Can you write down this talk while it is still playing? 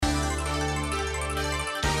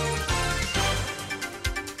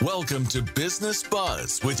Welcome to Business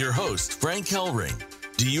Buzz with your host, Frank Hellring.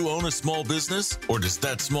 Do you own a small business, or does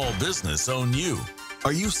that small business own you?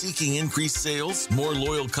 Are you seeking increased sales, more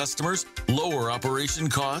loyal customers, lower operation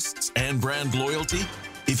costs, and brand loyalty?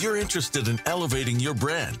 If you're interested in elevating your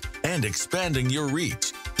brand and expanding your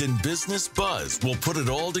reach, then Business Buzz will put it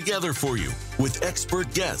all together for you with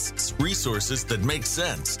expert guests, resources that make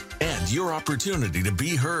sense, and your opportunity to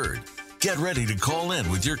be heard. Get ready to call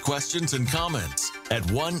in with your questions and comments at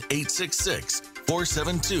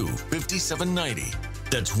 1-866-472-5790.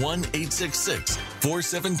 That's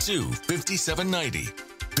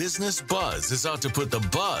 1-866-472-5790. Business Buzz is out to put the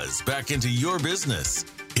buzz back into your business.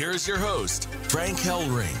 Here's your host, Frank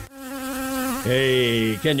Hellring.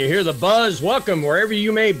 Hey, can you hear the buzz? Welcome wherever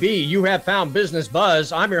you may be. You have found Business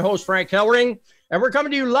Buzz. I'm your host, Frank Hellring, and we're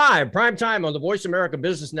coming to you live, prime time on the Voice America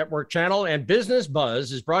Business Network channel. And Business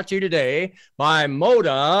Buzz is brought to you today by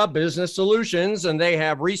MODA Business Solutions, and they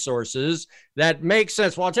have resources that make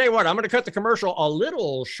sense. Well, I'll tell you what, I'm going to cut the commercial a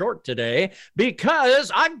little short today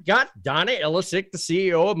because I've got Donna Illisic, the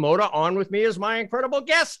CEO of MODA, on with me as my incredible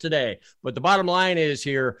guest today. But the bottom line is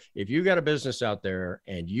here, if you got a business out there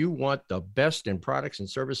and you want the best in products and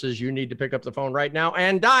services, you need to pick up the phone right now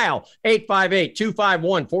and dial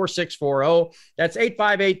 858-251-4640. That's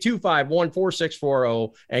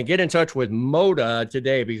 858-251-4640, and get in touch with MODA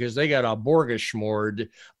today because they got a smorgasbord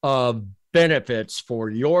of benefits for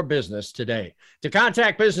your business today. To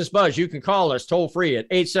contact Business Buzz, you can call us toll free at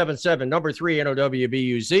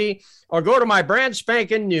 877-3NOWBUZ, or go to my brand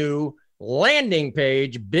spanking new landing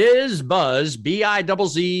page, BizBuzz,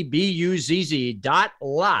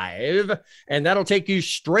 BIZZBUZZ.live, and that'll take you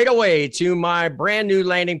straight away to my brand new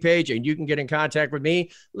landing page, and you can get in contact with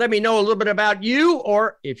me. Let me know a little bit about you,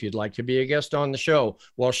 or if you'd like to be a guest on the show.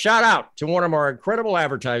 Well, shout out to one of our incredible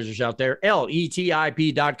advertisers out there,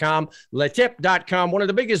 LETIP.com, Letip.com, one of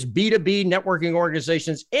the biggest B2B networking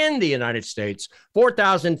organizations in the United States,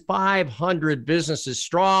 4,500 businesses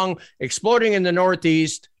strong, exploding in the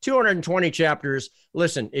Northeast, 220 chapters.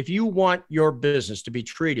 Listen, if you want your business to be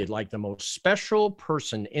treated like the most special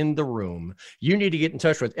person in the room, you need to get in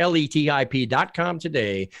touch with LETIP.com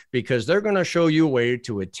today, because they're going to show you a way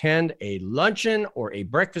to attend a luncheon or a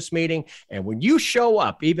breakfast meeting. And when you show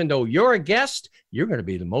up, even though you're a guest, you're going to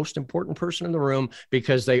be the most important person in the room,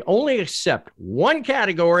 because they only accept one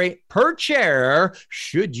category per chair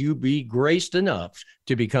should you be graced enough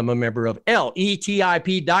to become a member of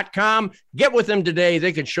LETIP.com. Get with them today.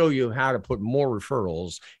 They can show you how to put more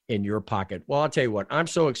referrals in your pocket. Well, I'll tell you what, I'm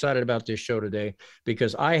so excited about this show today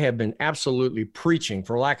because I have been absolutely preaching,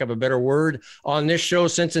 for lack of a better word, on this show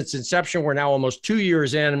since its inception. We're now almost 2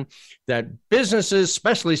 years in, that businesses,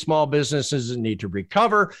 especially small businesses, need to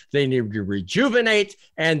recover, they need to rejuvenate,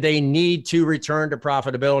 and they need to return to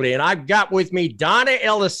profitability. And I've got with me Donna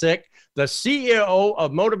Illisic, the CEO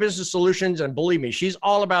of MODA Business Solutions. And believe me, she's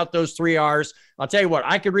all about those 3 R's. I'll tell you what,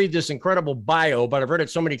 I could read this incredible bio, but I've heard it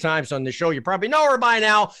so many times on the show, you probably know her by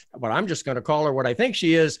now, but I'm just going to call her what I think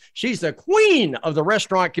she is. She's the queen of the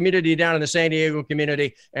restaurant community down in the San Diego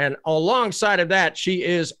community. And alongside of that, she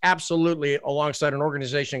is absolutely alongside an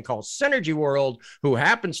organization called Synergy World, who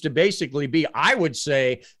happens to basically be, I would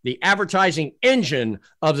say, the advertising engine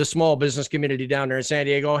of the small business community down there in San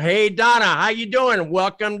Diego. Hey, Donna, how you doing?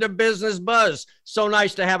 Welcome to Business Buzz. So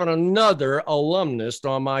nice to have another alumnus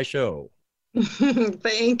on my show.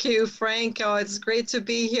 Thank you, Frank. Oh, it's great to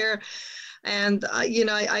be here. And,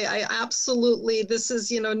 I absolutely, this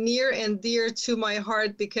is, near and dear to my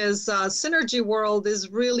heart, because Synergy World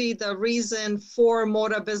is really the reason for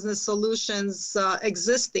MODA Business Solutions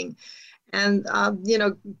existing. And,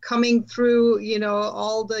 coming through,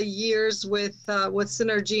 all the years with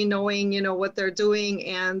Synergy, knowing, what they're doing,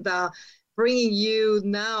 and bringing you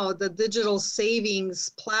now the digital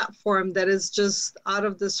savings platform that is just out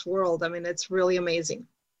of this world. I mean, it's really amazing.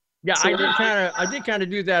 Yeah, so, I did kind of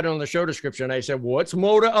do that on the show description. I said, what's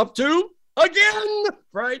MODA up to again?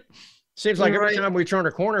 Right? Seems like every time we turn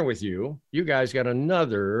a corner with you, you guys got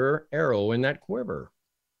another arrow in that quiver.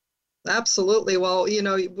 Absolutely. Well,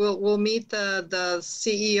 we'll meet the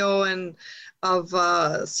CEO and of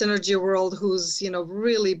Synergy World, who's,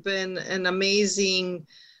 really been an amazing,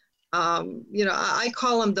 I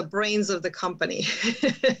call him the brains of the company,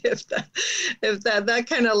 if that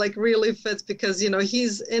kind of like really fits, because,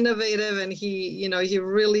 he's innovative, and he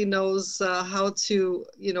really knows how to,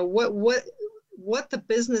 what the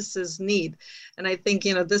businesses need. And I think,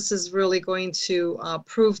 this is really going to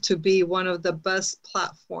prove to be one of the best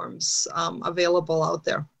platforms available out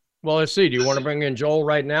there. Well, let's see. Do you want to bring in Joel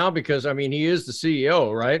right now? Because, I mean, he is the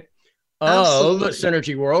CEO, right? of Absolutely.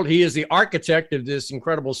 Synergy World. He is the architect of this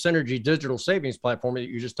incredible Synergy digital savings platform that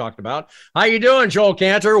you just talked about. How you doing, Joel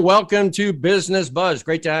Cantor? Welcome to Business Buzz.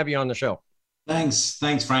 Great to have you on the show. Thanks,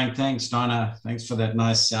 Frank. Thanks, Donna. Thanks for that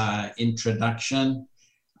nice introduction.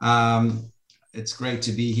 It's great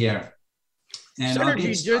to be here. And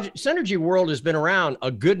Synergy World has been around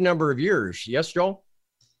a good number of years. Yes, Joel?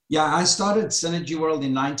 Yeah, I started Synergy World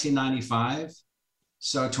in 1995,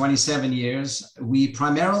 so 27 years. We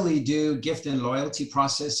primarily do gift and loyalty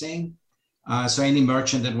processing. So any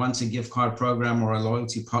merchant that wants a gift card program or a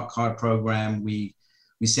loyalty card program, we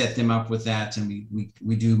set them up with that, and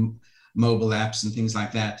we do mobile apps and things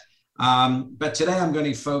like that. But today I'm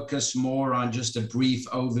going to focus more on just a brief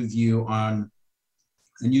overview on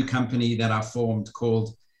a new company that I formed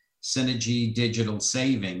called Synergy Digital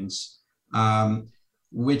Savings,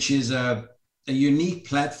 which is a unique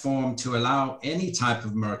platform to allow any type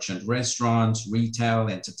of merchant, restaurants, retail,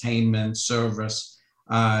 entertainment, service,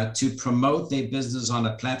 to promote their business on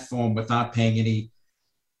a platform without paying any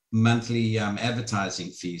monthly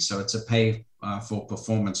advertising fees. So it's a pay for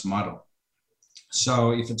performance model.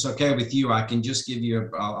 So if it's okay with you, I can just give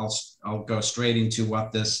you, I'll go straight into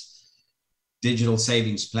what this digital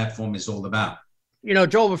savings platform is all about. You know,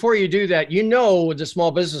 Joel, before you do that, you know, the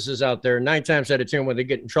small businesses out there, 9 times out of 10, when they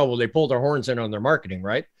get in trouble, they pull their horns in on their marketing,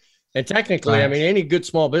 right? And technically, right. I mean, any good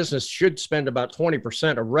small business should spend about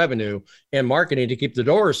 20% of revenue in marketing to keep the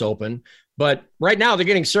doors open. But right now they're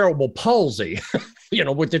getting cerebral palsy, you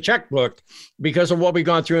know, with the checkbook because of what we've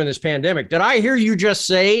gone through in this pandemic. Did I hear you just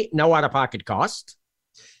say no out-of-pocket cost?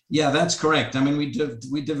 Yeah, that's correct. I mean,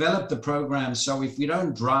 we developed the program so if you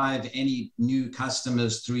don't drive any new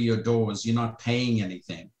customers through your doors, you're not paying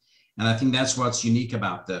anything. And I think that's what's unique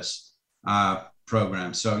about this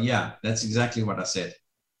program. So yeah, that's exactly what I said.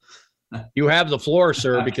 You have the floor,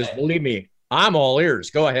 sir, because believe me, I'm all ears.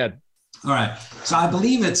 Go ahead. All right. So I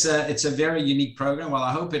believe it's a very unique program. Well,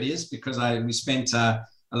 I hope it is because we spent a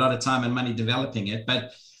lot of time and money developing it.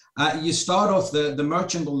 But you start off, the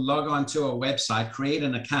merchant will log on to a website, create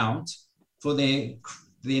an account for their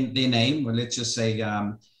name. Well, let's just say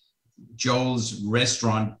Joel's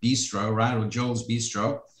Restaurant Bistro, right? Or Joel's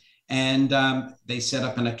Bistro. And they set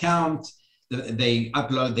up an account. They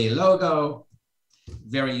upload their logo.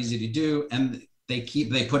 Very easy to do. And they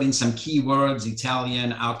put in some keywords,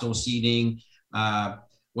 Italian, outdoor seating,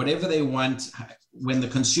 whatever they want. When the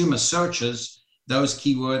consumer searches, those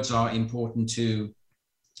keywords are important to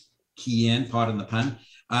key in, pardon the pun.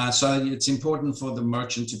 So it's important for the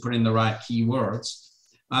merchant to put in the right keywords.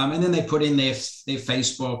 And then they put in their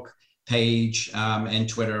Facebook page and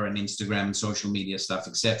Twitter and Instagram and social media stuff,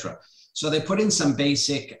 etc. So they put in some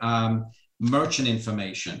basic merchant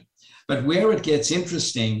information. But where it gets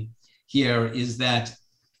interesting here is that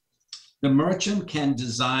the merchant can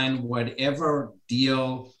design whatever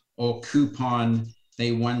deal or coupon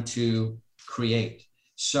they want to create.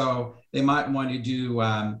 So they might want to do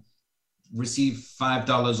receive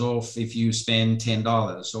 $5 off if you spend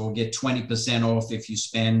 $10, or get 20% off if you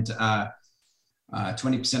spend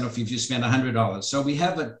 20% off if you spend $100. So we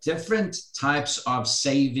have different types of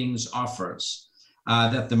savings offers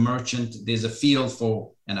that the merchant, there's a field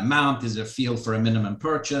for an amount, there's a field for a minimum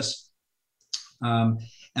purchase. And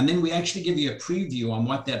then we actually give you a preview on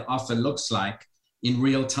what that offer looks like in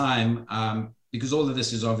real time, because all of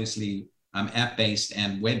this is obviously app-based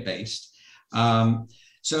and web-based.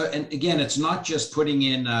 So, and again, it's not just putting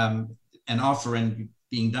in an offer and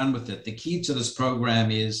being done with it. The key to this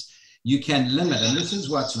program is you can limit, and this is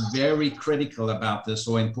what's very critical about this,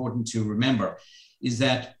 or important to remember, is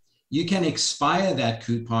that you can expire that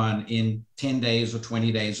coupon in 10 days or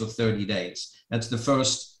 20 days or 30 days. That's the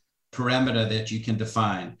first parameter that you can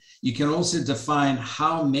define. You can also define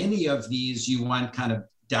how many of these you want kind of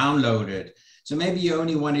downloaded. So maybe you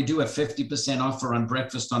only want to do a 50% offer on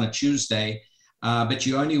breakfast on a Tuesday, but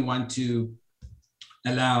you only want to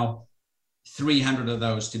allow 300 of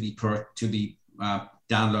those to be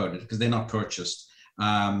downloaded because they're not purchased,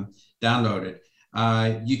 downloaded.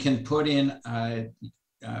 You can put in,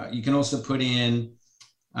 you can also put in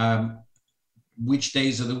which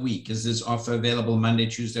days of the week. Is this offer available Monday,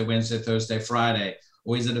 Tuesday, Wednesday, Thursday, Friday?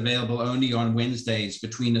 Or is it available only on Wednesdays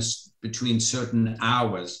between certain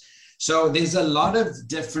hours? So there's a lot of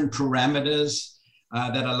different parameters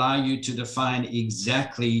that allow you to define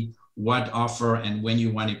exactly what offer and when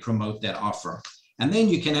you want to promote that offer. And then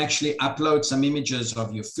you can actually upload some images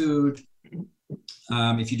of your food.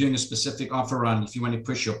 If you're doing a specific offer on, if you want to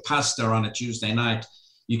push your pasta on a Tuesday night,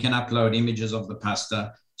 you can upload images of the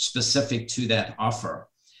pasta specific to that offer.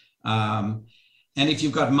 And if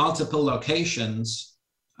you've got multiple locations,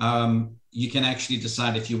 you can actually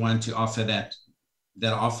decide if you want to offer that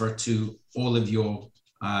offer to all of your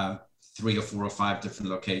 3 or 4 or 5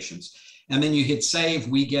 different locations. And then you hit save.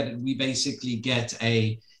 We basically get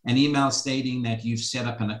an email stating that you've set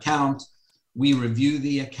up an account. We review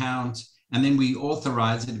the account, and then we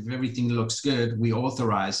authorize it. If everything looks good, we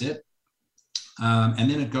authorize it. And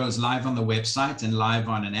then it goes live on the website and live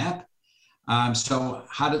on an app. So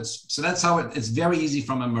that's how it's very easy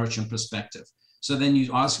from a merchant perspective. So then you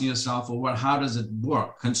asking yourself, well, how does it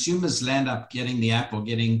work? Consumers land up getting the app or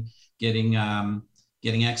getting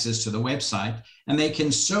access to the website, and they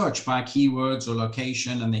can search by keywords or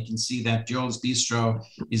location, and they can see that Joel's Bistro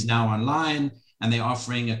is now online, and they're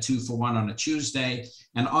offering a 2-for-1 on a Tuesday.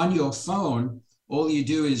 And on your phone, all you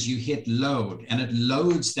do is you hit load, and it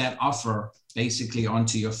loads that offer basically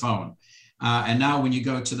onto your phone. And now when you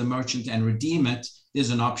go to the merchant and redeem it, there's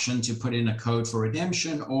an option to put in a code for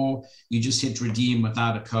redemption, or you just hit redeem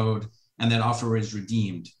without a code, and that offer is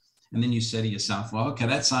redeemed. And then you say to yourself, well, okay,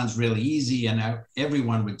 that sounds really easy, and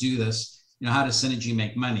everyone would do this. How does Synergy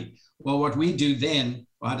make money? Well, what we do then,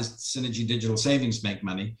 how does Synergy Digital Savings make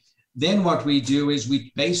money? Then what we do is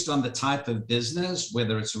based on the type of business,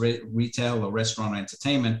 whether it's retail or restaurant or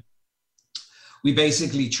entertainment, we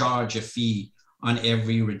basically charge a fee on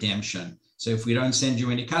every redemption. So if we don't send you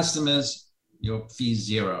any customers, your fee is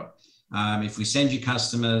 $0. If we send you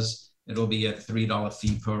customers, it'll be a $3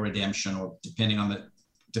 fee per redemption, or depending on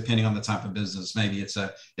the type of business, maybe it's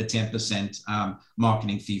a 10%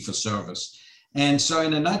 marketing fee for service. And so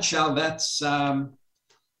in a nutshell, that's how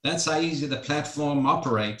easy the platform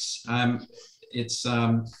operates.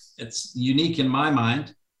 It's unique in my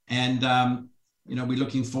mind, and we're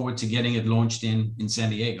looking forward to getting it launched in San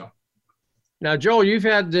Diego. Now, Joel, you've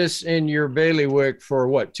had this in your bailiwick for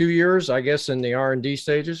what, 2 years, I guess, in the R&D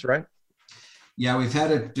stages, right? Yeah, we've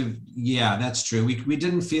had it. Yeah, that's true. We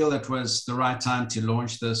didn't feel it was the right time to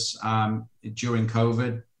launch this during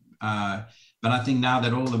COVID. But I think now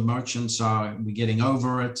that all the merchants we're getting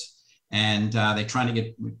over it, and they're trying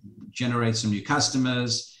to generate some new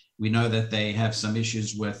customers. We know that they have some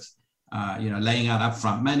issues with, laying out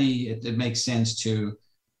upfront money. It makes sense to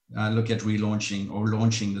look at relaunching or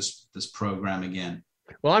launching this program again.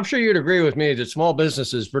 Well, I'm sure you'd agree with me that small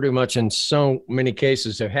businesses pretty much in so many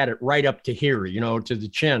cases have had it right up to here, to the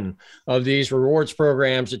chin of these rewards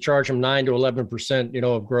programs that charge them 9 to 11%,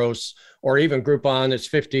 of gross, or even Groupon that's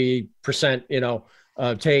 50%,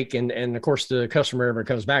 take. And of course, the customer ever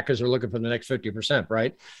comes back because they're looking for the next 50%,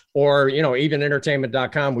 right? Or, even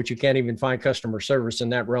entertainment.com, which you can't even find customer service in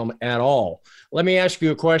that realm at all. Let me ask you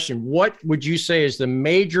a question. What would you say is the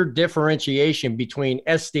major differentiation between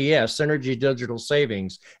SDS, Synergy Digital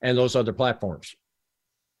Savings, and those other platforms?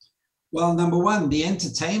 Well, number one, the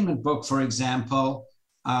entertainment book, for example,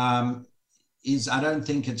 I don't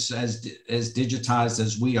think it's as digitized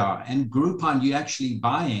as we are. And Groupon, you actually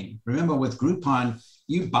buying. Remember, with Groupon,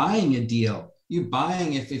 you buying a deal. You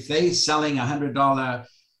buying, if they're selling $100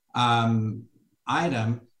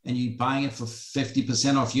 item and you buying it for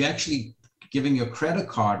 50% off, you actually giving your credit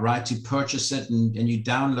card, right, to purchase it, and you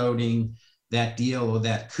downloading that deal or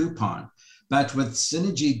that coupon. But with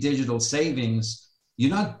Synergy Digital Savings, you're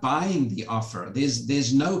not buying the offer.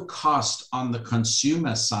 There's no cost on the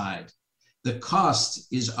consumer side. The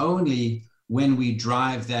cost is only when we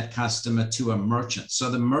drive that customer to a merchant. So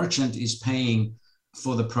the merchant is paying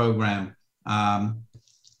for the program.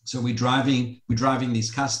 So we're driving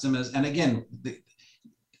these customers. And again,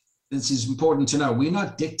 this is important to know. We're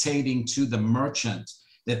not dictating to the merchant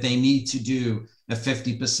that they need to do a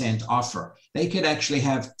 50% offer. They could actually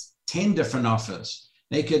have 10 different offers.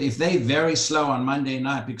 They could, if they're very slow on Monday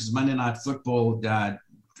night, because Monday Night Football,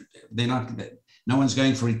 no one's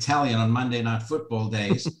going for Italian on Monday Night Football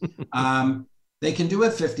days. They can do a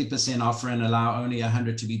 50% offer and allow only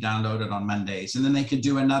 100 to be downloaded on Mondays. And then they could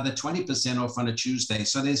do another 20% off on a Tuesday.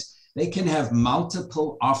 So they can have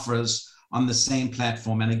multiple offers on the same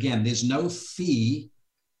platform. And again, there's no fee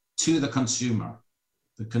to the consumer.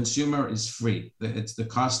 The consumer is free. The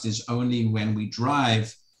cost is only when we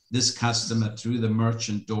drive this customer through the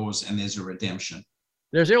merchant doors and there's a redemption.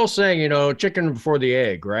 There's the old saying, chicken before the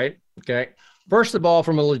egg, right? Okay. First of all,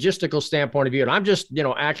 from a logistical standpoint of view, and I'm just,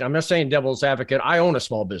 actually, I'm not saying devil's advocate. I own a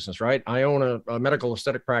small business, right? I own a medical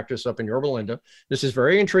aesthetic practice up in Yorba Linda. This is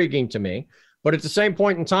very intriguing to me. But at the same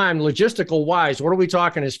point in time, logistical wise, what are we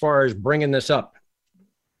talking as far as bringing this up?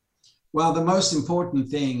 Well, the most important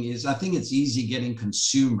thing is, I think it's easy getting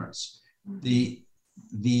consumers. The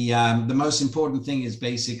most important thing is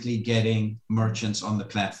basically getting merchants on the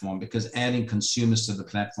platform, because adding consumers to the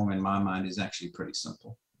platform, in my mind, is actually pretty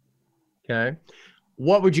simple. Okay.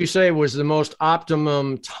 what would you say was the most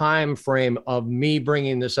optimum time frame of me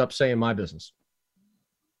bringing this up, say, in my business?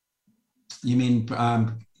 You mean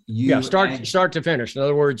start to finish. In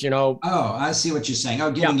other words, Oh, I see what you're saying.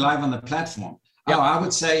 Oh, getting live on the platform. Yeah. Oh, I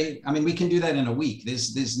would say, I mean, we can do that in a week.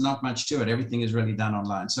 There's not much to it. Everything is really done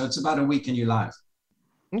online. So it's about a week and you're live.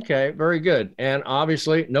 Okay, very good. And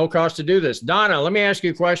obviously, no cost to do this. Donna, let me ask you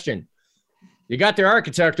a question. You got the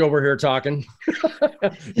architect over here talking.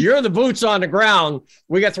 You're the boots on the ground.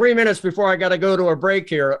 We got 3 minutes before I got to go to a break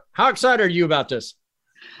here. How excited are you about this?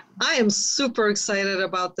 I am super excited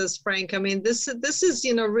about this, Frank. I mean, this is,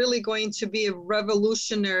 really going to be a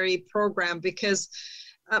revolutionary program because,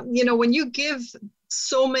 when you give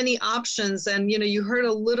so many options and, you heard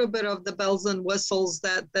a little bit of the bells and whistles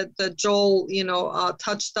that Joel,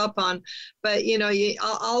 touched up on, but,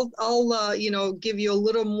 I'll give you a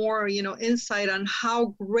little more, insight on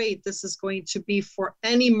how great this is going to be for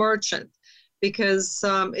any merchant. Because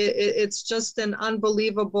it's just an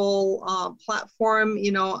unbelievable platform.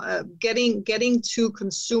 Getting to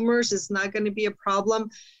consumers is not going to be a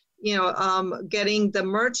problem. Getting the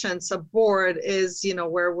merchants aboard is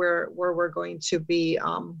where we're going to be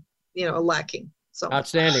lacking. So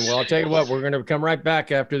outstanding. Well, I'll tell you what, we're going to come right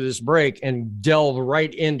back after this break and delve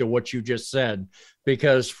right into what you just said.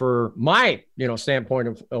 Because for my, standpoint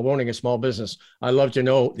of owning a small business, I love to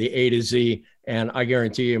know the A to Z, and I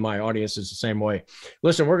guarantee you my audience is the same way.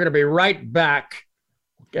 Listen, we're going to be right back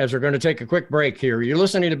as we're going to take a quick break here. You're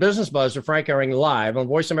listening to Business Buzz with Frank Herring live on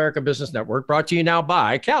Voice America Business Network, brought to you now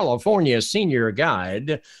by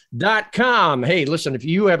CaliforniaSeniorGuide.com. Hey, listen, if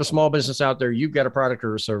you have a small business out there, you've got a product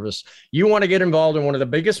or a service, you want to get involved in one of the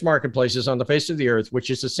biggest marketplaces on the face of the earth, which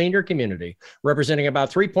is the senior community, representing about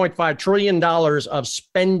 $3.5 trillion of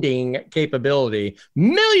spending capability,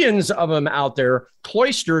 millions of them out there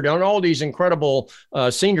cloistered on all these incredible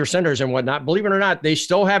senior centers and whatnot. Believe it or not, they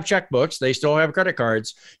still have checkbooks. They still have credit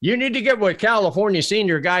cards. You need to get with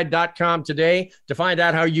CaliforniaSeniorGuide.com today to find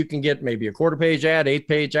out how you can get maybe a quarter-page ad,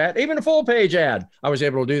 8-page ad, even a full-page ad. I was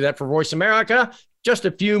able to do that for Voice America just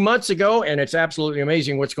a few months ago, and it's absolutely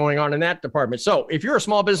amazing what's going on in that department. So if you're a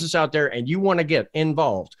small business out there and you want to get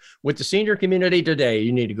involved with the senior community today,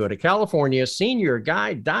 you need to go to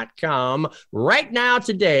CaliforniaSeniorGuide.com right now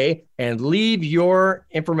today and leave your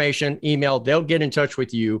information, email. They'll get in touch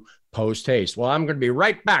with you post haste. Well, I'm going to be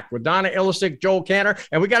right back with Donna Illisic, Joel Cantor,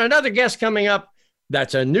 and we got another guest coming up.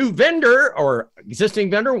 That's a new vendor or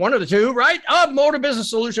existing vendor, one of the two, right? Of MODA Business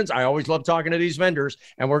Solutions. I always love talking to these vendors,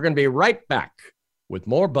 and we're going to be right back with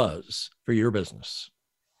more buzz for your business.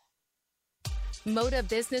 MODA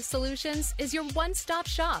Business Solutions is your one-stop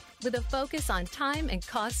shop with a focus on time and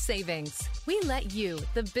cost savings. We let you,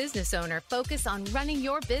 the business owner, focus on running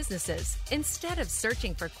your businesses instead of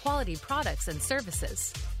searching for quality products and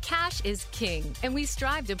services. Cash is king, and we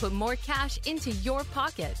strive to put more cash into your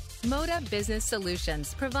pocket. MODA Business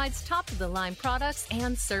Solutions provides top-of-the-line products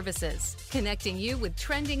and services, connecting you with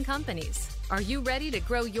trending companies. Are you ready to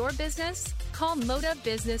grow your business? Call MODA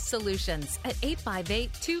Business Solutions at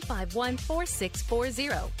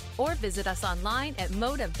 858-251-4640 or visit us online at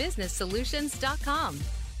modabusinesssolutions.com.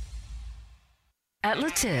 At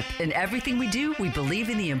LaTip, in everything we do, we believe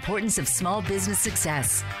in the importance of small business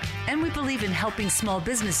success. And we believe in helping small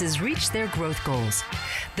businesses reach their growth goals.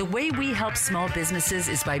 The way we help small businesses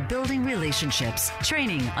is by building relationships,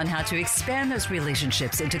 training on how to expand those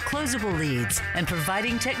relationships into closable leads, and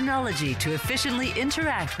providing technology to efficiently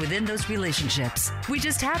interact within those relationships. We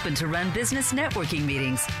just happen to run business networking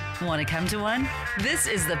meetings. Want to come to one? This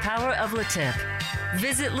is the power of LaTip.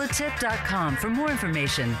 Visit latip.com for more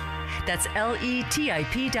information. That's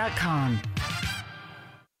LETIP.com.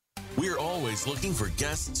 We're always looking for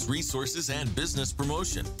guests, resources, and business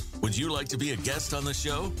promotion. Would you like to be a guest on the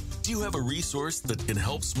show? Do you have a resource that can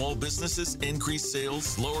help small businesses increase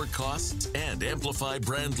sales, lower costs, and amplify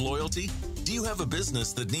brand loyalty? Do you have a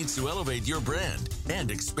business that needs to elevate your brand and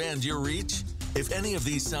expand your reach? If any of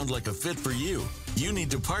these sound like a fit for you, you need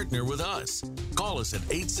to partner with us. Call us at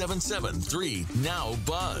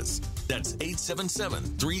 877-3-NOW-BUZZ. That's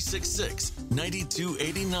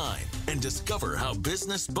 877-366-9289 and discover how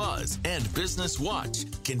Business Buzz and Business Watch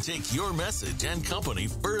can take your message and company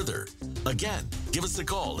further. Again, give us a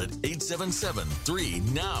call at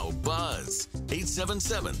 877-3-NOW-BUZZ.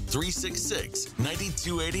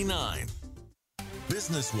 877-366-9289.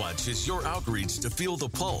 Business Watch is your outreach to feel the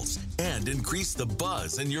pulse and increase the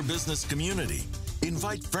buzz in your business community.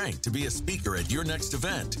 Invite Frank to be a speaker at your next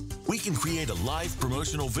event. We can create a live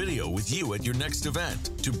promotional video with you at your next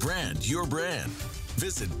event to brand your brand.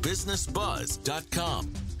 Visit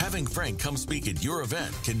businessbuzz.com. Having Frank come speak at your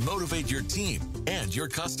event can motivate your team and your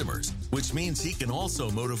customers, which means he can also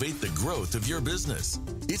motivate the growth of your business.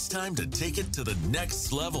 It's time to take it to the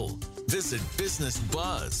next level. Visit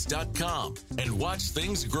businessbuzz.com and watch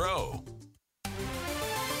things grow.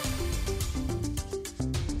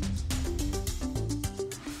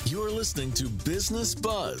 You're listening to Business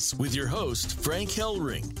Buzz with your host, Frank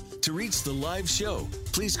Hellring. To reach the live show,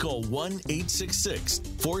 please call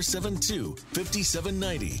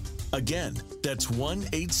 1-866-472-5790. Again, that's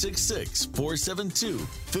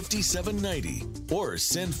 1-866-472-5790. Or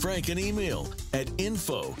send Frank an email at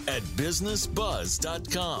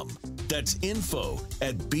info@businessbuzz.com. That's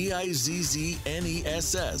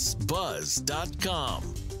info@BIZZNESS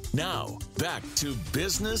buzz.com. Now, back to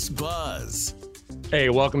Business Buzz. Hey,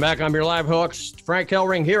 welcome back. I'm your live host, Frank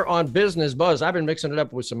Hellring, here on Business Buzz. I've been mixing it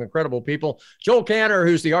up with some incredible people. Joel Cantor,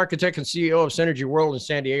 who's the architect and CEO of Synergy World in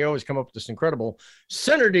San Diego, has come up with this incredible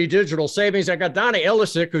Synergy Digital Savings. I got Donna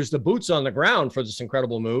Elisick, who's the boots on the ground for this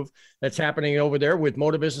incredible move that's happening over there with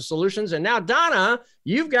MODA Business Solutions. And now, Donna,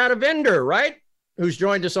 you've got a vendor, right, who's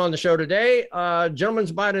joined us on the show today.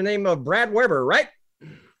 Gentleman's by the name of Brad Weber, right?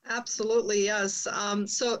 Absolutely, yes.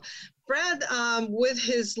 So Brad, with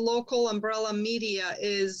his local umbrella media,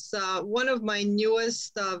 is one of my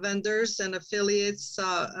newest vendors and affiliates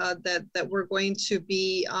that we're going to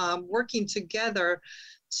be working together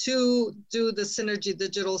to do the Synergy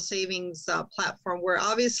Digital Savings platform. We're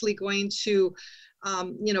obviously going to,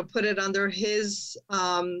 put it under his,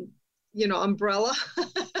 umbrella.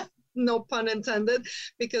 No pun intended,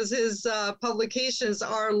 because his publications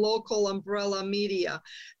are local umbrella media,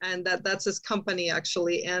 and that's his company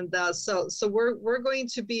actually. And so we're going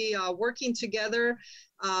to be working together,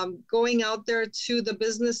 going out there to the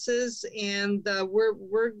businesses, and we're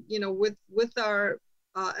with our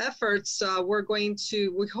efforts,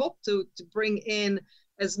 we hope to bring in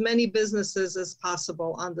as many businesses as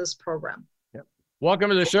possible on this program. Yep.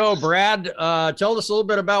 Welcome to the show, Brad. Tell us a little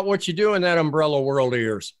bit about what you do in that umbrella world of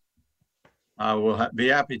yours. We'll be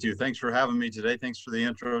happy to. Thanks for having me today. Thanks for the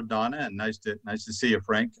intro, Donna, and nice to see you,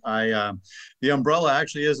 Frank. The umbrella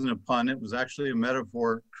actually isn't a pun. It was actually a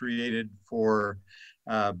metaphor created for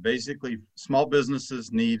basically small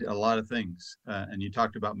businesses need a lot of things. And you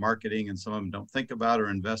talked about marketing, and some of them don't think about or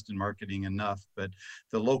invest in marketing enough. But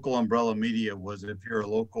the local umbrella media was, if you're a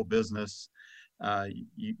local business,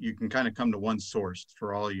 you can kind of come to one source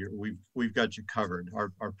for all your. We've got you covered.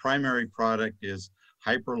 Our primary product is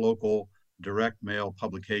hyper-local direct mail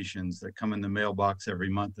publications that come in the mailbox every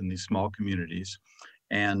month in these small communities,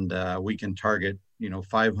 and we can target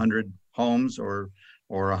 500 homes or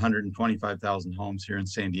 125,000 homes here in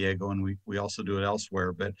San Diego, and we also do it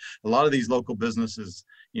elsewhere. But a lot of these local businesses,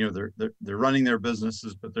 they're running their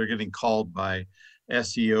businesses, but they're getting called by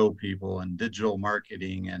SEO people and digital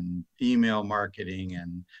marketing and email marketing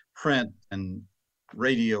and print and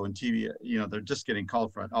radio and TV. They're just getting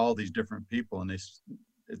called from all these different people, and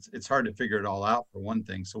it's hard to figure it all out, for one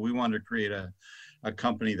thing. So we wanted to create a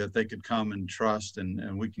company that they could come and trust,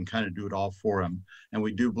 and we can kind of do it all for them. And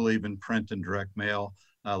we do believe in print and direct mail.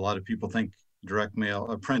 A lot of people think direct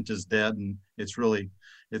mail, print is dead, and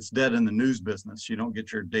it's dead in the news business. You don't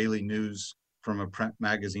get your daily news from a print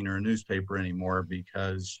magazine or a newspaper anymore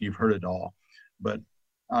because you've heard it all. But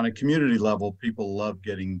on a community level, people love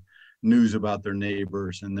getting news about their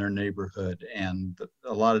neighbors and their neighborhood. And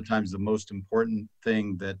a lot of times the most important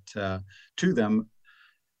thing that to them,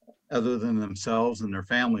 other than themselves and their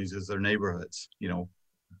families, is their neighborhoods.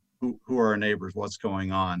 Who are our neighbors, what's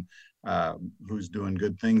going on, who's doing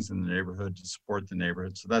good things in the neighborhood to support the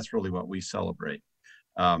neighborhood. So that's really what we celebrate.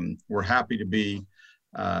 We're happy to be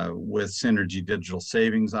with Synergy Digital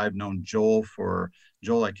Savings. I've known Joel,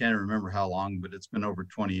 I can't remember how long, but it's been over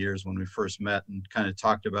 20 years when we first met and kind of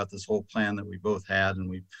talked about this whole plan that we both had. And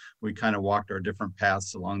we kind of walked our different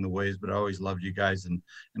paths along the ways, but I always loved you guys and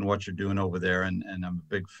what you're doing over there. And I'm a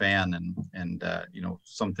big fan, and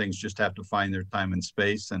some things just have to find their time and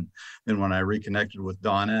space. And then when I reconnected with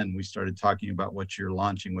Donna and we started talking about what you're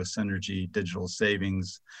launching with Synergy Digital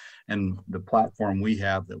Savings and the platform we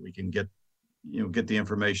have that we can get the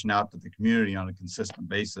information out to the community on a consistent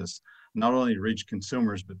basis, not only to reach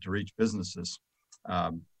consumers, but to reach businesses.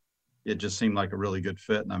 It just seemed like a really good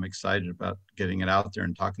fit, and I'm excited about getting it out there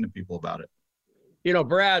and talking to people about it.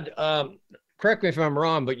 Brad, correct me if I'm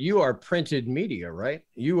wrong, but you are printed media, right?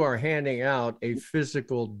 You are handing out a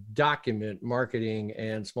physical document, marketing,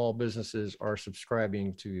 and small businesses are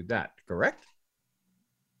subscribing to that, correct?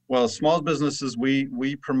 Well, small businesses,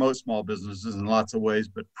 we promote small businesses in lots of ways,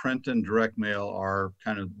 but print and direct mail are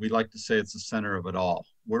we like to say it's the center of it all.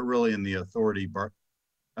 We're really in the authority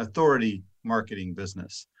marketing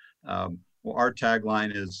business. Well, our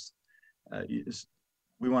tagline is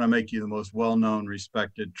we want to make you the most well-known,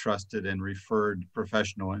 respected, trusted, and referred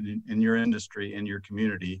professional in your industry, in your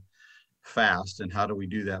community, fast. And how do we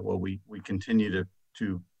do that? Well, we continue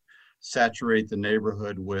to saturate the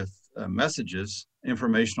neighborhood with messages,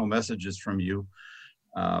 informational messages from you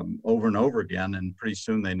over and over again. And pretty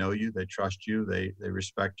soon they know you, they trust you, they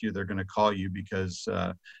respect you. They're going to call you because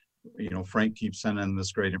Frank keeps sending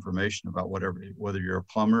this great information about whether you're a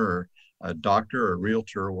plumber or a doctor or a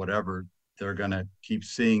realtor or whatever. They're going to keep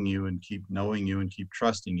seeing you and keep knowing you and keep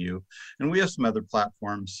trusting you. And we have some other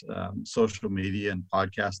platforms, social media and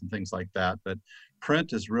podcasts and things like that. But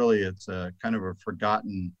print is really, it's a kind of a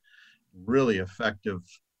forgotten, really effective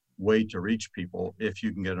way to reach people if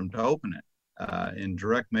you can get them to open it. In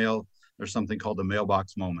direct mail, there's something called the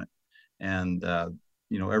mailbox moment. And,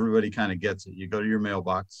 everybody kind of gets it. You go to your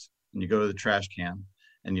mailbox and you go to the trash can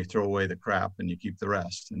and you throw away the crap and you keep the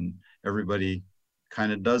rest. And everybody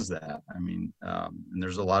kind of does that. I mean, and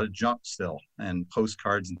there's a lot of junk still, and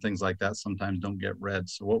postcards and things like that sometimes don't get read.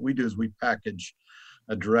 So what we do is we package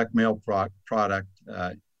a direct mail product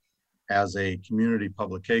as a community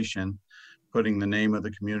publication, putting the name of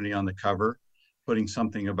the community on the cover, putting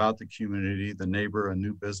something about the community, the neighbor, a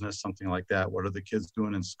new business, something like that. What are the kids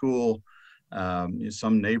doing in school?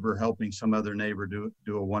 Some neighbor helping some other neighbor do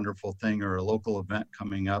a wonderful thing, or a local event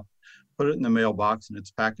coming up. Put it in the mailbox, and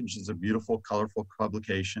it's packaged as a beautiful, colorful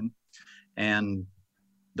publication, and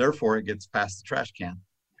therefore it gets past the trash can.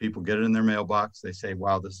 People get it in their mailbox. They say,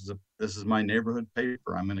 "Wow, this is my neighborhood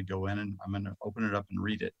paper. I'm going to go in and I'm going to open it up and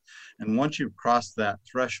read it." And once you've crossed that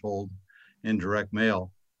threshold in direct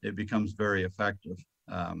mail, it becomes very effective.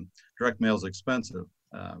 Direct mail is expensive.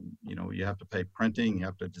 You have to pay printing, you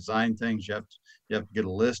have to design things, you have to get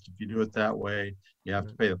a list if you do it that way. You have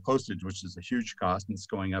to pay the postage, which is a huge cost, and it's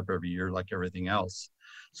going up every year like everything else.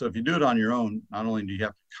 So if you do it on your own, not only do you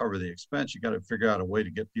have to cover the expense, you got to figure out a way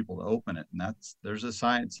to get people to open it. And there's a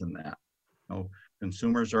science in that.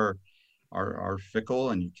 Consumers are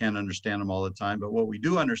fickle, and you can't understand them all the time. But what we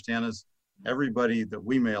do understand is everybody that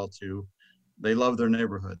we mail to, they love their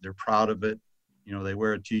neighborhood. They're proud of it. They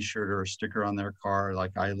wear a t-shirt or a sticker on their car,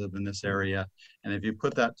 like "I live in this area." And if you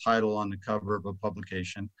put that title on the cover of a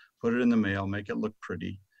publication, put it in the mail, make it look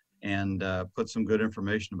pretty, and put some good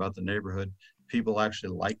information about the neighborhood, people actually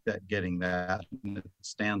like getting that. And it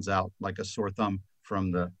stands out like a sore thumb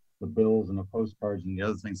from the bills and the postcards and the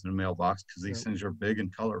other things in the mailbox, because these things are big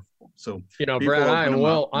and colorful. So, Brad,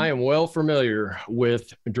 I am well familiar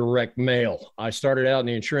with direct mail. I started out in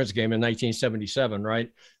the insurance game in 1977,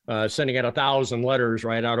 right? Sending out 1,000 letters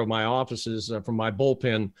right out of my offices from my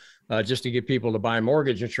bullpen just to get people to buy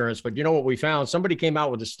mortgage insurance. But you know what we found? Somebody came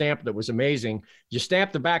out with a stamp that was amazing. You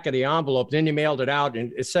stamped the back of the envelope, then you mailed it out,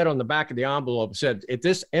 and it said on the back of the envelope, said, "If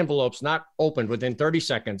this envelope's not opened within 30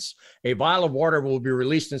 seconds, a vial of water will be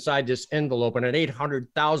released inside this envelope, and an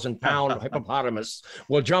 800,000-pound hippopotamus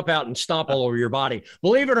will jump out and stomp all over your body."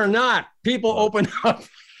 Believe it or not, people open up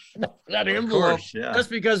that envelope just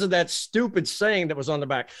because of that stupid saying that was on the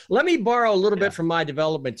back. Let me borrow a little bit from my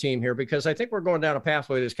development team here, because I think we're going down a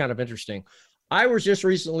pathway that's kind of interesting. I was just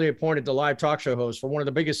recently appointed the live talk show host for one of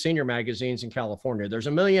the biggest senior magazines in California. There's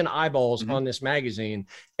 1 million eyeballs on this magazine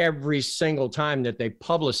every single time that they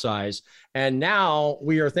publicize. And now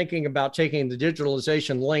we are thinking about taking the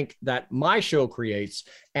digitalization link that my show creates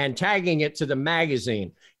and tagging it to the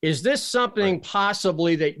magazine. Is this something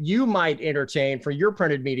possibly that you might entertain from your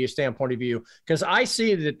printed media standpoint of view? Because I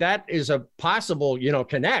see that is a possible,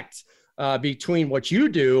 connect between what you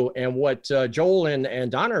do and what Joel and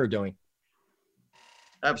Donna are doing.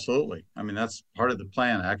 Absolutely. I mean, that's part of the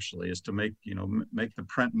plan, actually, is to make the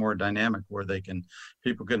print more dynamic, where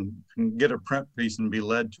people can get a print piece and be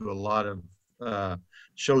led to a lot of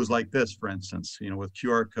shows like this, for instance, with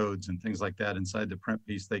QR codes and things like that inside the print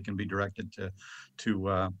piece. They can be directed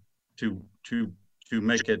to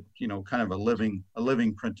make it, kind of a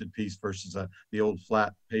living printed piece versus the old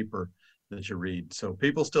flat paper that you read. So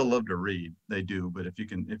people still love to read, they do, but if you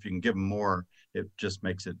can give them more, it just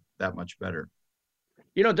makes it that much better.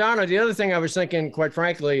 Donna, the other thing I was thinking, quite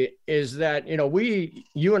frankly, is that,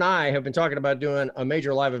 you and I have been talking about doing a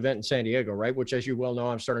major live event in San Diego, right? Which, as you well know,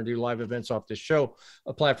 I'm starting to do live events off this show,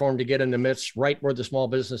 a platform to get in the midst right where the small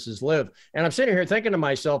businesses live. And I'm sitting here thinking to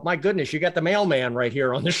myself, my goodness, you got the mailman right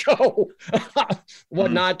here on the show,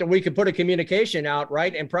 whatnot, that we could put a communication out,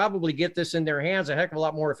 right? And probably get this in their hands a heck of a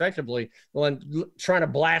lot more effectively than trying to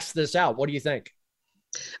blast this out. What do you think?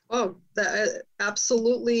 Oh,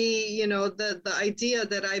 absolutely. The idea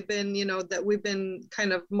that I've been, that we've been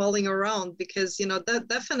kind of mulling around, because, that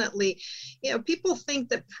definitely, people think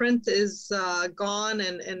that print is gone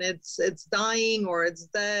and it's dying or it's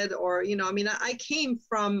dead, or, I mean, I came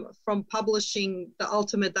from publishing the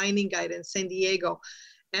Ultimate Dining Guide in San Diego.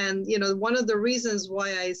 And, one of the reasons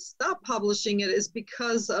why I stopped publishing it is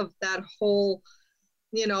because of that whole,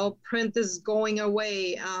 print is going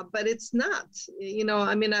away, but it's not.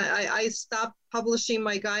 I mean, I stopped publishing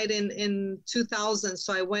my guide in 2000,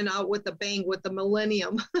 so I went out with a bang with the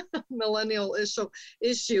millennial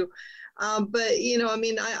issue. But I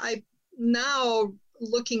mean, I now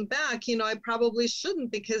looking back, I probably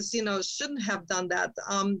shouldn't, because shouldn't have done that,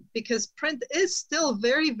 because print is still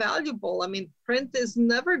very valuable. I mean, print is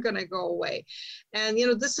never going to go away, and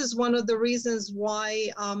this is one of the reasons why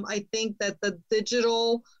I think that the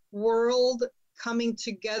digital world coming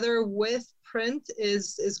together with print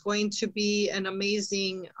is going to be an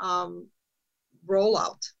amazing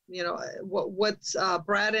rollout. What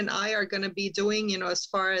Brad and I are going to be doing, as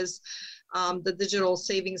far as the digital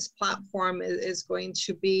savings platform is going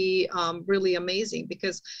to be really amazing,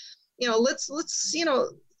 because, let's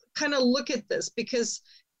kind of look at this, because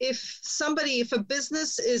if a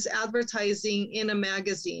business is advertising in a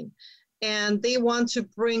magazine and they want to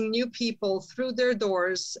bring new people through their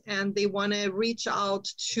doors and they want to reach out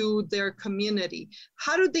to their community,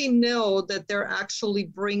 how do they know that they're actually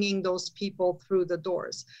bringing those people through the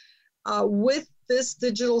doors? With this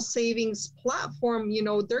digital savings platform,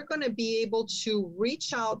 they're going to be able to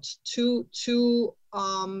reach out to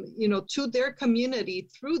their community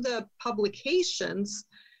through the publications,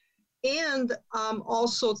 and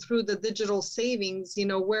also through the digital savings,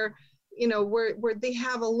 where they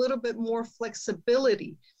have a little bit more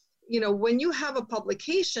flexibility. When you have a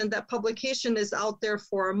publication, that publication is out there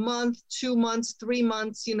for a month, 2 months, 3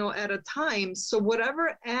 months, at a time. So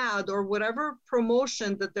whatever ad or whatever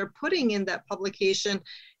promotion that they're putting in that publication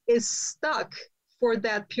is stuck for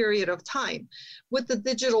that period of time. With the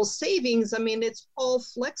digital savings, I mean, it's all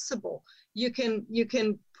flexible. You can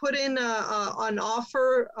put in an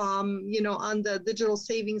offer, on the digital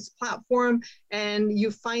savings platform, and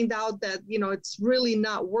you find out that, it's really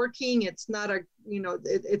not working. It's not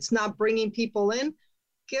it's not bringing people in.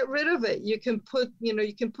 Get rid of it. You can put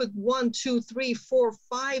 1, 2, 3, 4,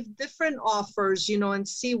 5 different offers, and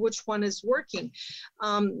see which one is working.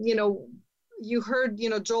 You heard,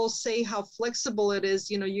 Joel say how flexible it is.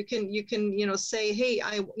 You can, say, hey,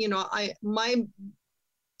 my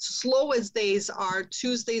slowest days are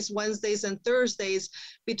Tuesdays, Wednesdays, and Thursdays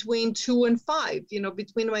between 2 and 5,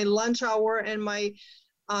 between my lunch hour and my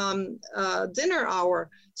dinner hour.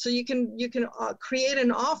 So you can create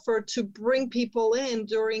an offer to bring people in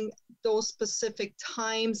during those specific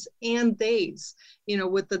times and days,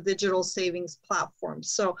 with the digital savings platform.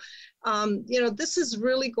 So, this is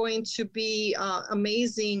really going to be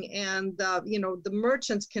amazing. And, the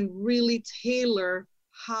merchants can really tailor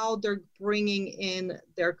how they're bringing in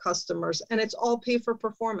their customers, and it's all pay for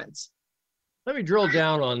performance. Let me drill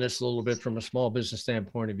down on this a little bit from a small business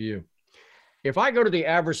standpoint of view. If I go to the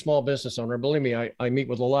average small business owner, believe me, I meet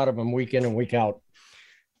with a lot of them week in and week out,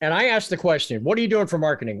 and I ask the question, what are you doing for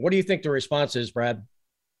marketing? What do you think the response is, Brad?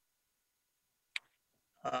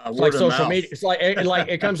 It's like social media. It's like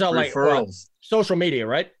it comes out like social media,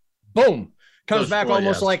 right? Boom. Comes back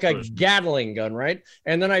almost like a Gatling gun, right?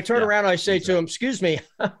 And then I turn around and I say to him, excuse me,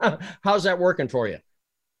 how's that working for you?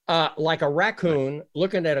 Like a raccoon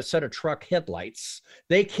looking at a set of truck headlights.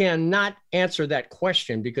 They cannot answer that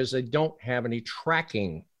question because they don't have any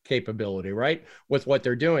tracking capability, right, with what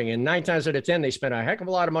they're doing. And 9 times out of 10, they spent a heck of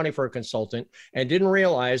a lot of money for a consultant and didn't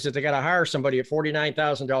realize that they got to hire somebody at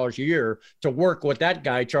 $49,000 a year to work with that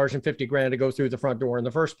guy charging $50,000 to go through the front door in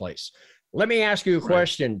the first place. Let me ask you a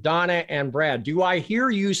question, Donna and Brad. Do I hear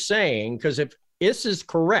you saying, because if this is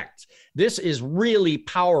correct, this is really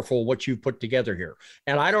powerful what you've put together here.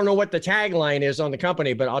 And I don't know what the tagline is on the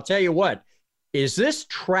company, but I'll tell you what, is this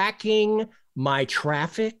tracking my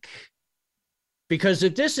traffic? Because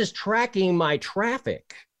if this is tracking my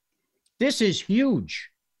traffic, this is huge.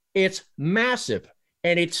 It's massive.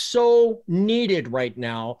 And it's so needed right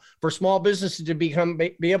now for small businesses to be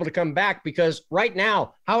able to come back, because right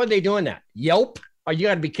now, how are they doing that? Yelp? Oh, you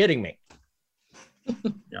got to be kidding me.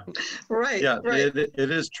 Yeah. Right. Yeah, right. It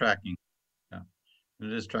is tracking. Yeah.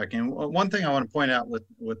 It is tracking. One thing I want to point out with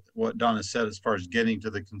what Donna said as far as getting to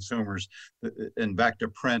the consumers and back to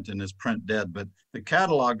print, and is print dead? But the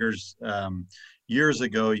catalogers, years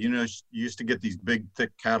ago, you used to get these big,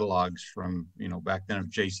 thick catalogs from, back then of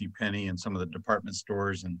J.C. Penney and some of the department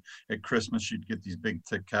stores. And at Christmas, you'd get these big,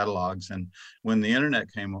 thick catalogs. And when the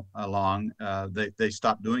internet came along, they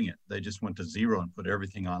stopped doing it. They just went to zero and put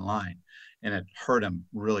everything online. And it hurt them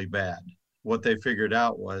really bad. What they figured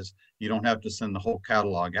out was you don't have to send the whole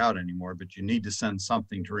catalog out anymore, but you need to send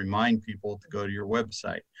something to remind people to go to your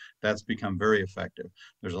website. That's become very effective.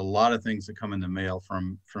 There's a lot of things that come in the mail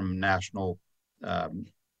from national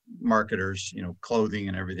marketers, clothing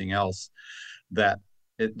and everything else, that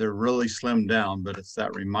they're really slimmed down, but it's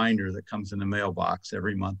that reminder that comes in the mailbox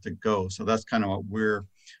every month to go. So that's kind of what we're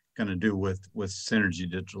going to do with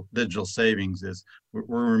Synergy Digital Savings, is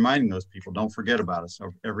we're reminding those people, don't forget about us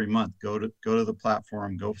every month. Go to the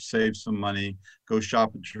platform, go save some money, go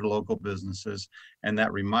shop at your local businesses. And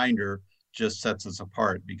that reminder just sets us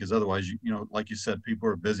apart, because otherwise, like you said, people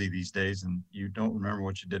are busy these days and you don't remember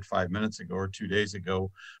what you did 5 minutes ago or 2 days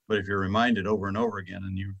ago. But if you're reminded over and over again,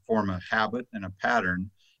 and you form a habit and a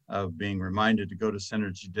pattern of being reminded to go to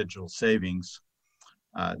Synergy Digital Savings,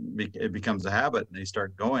 it becomes a habit, and they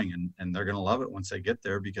start going, and they're going to love it once they get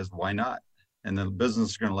there, because why not? And the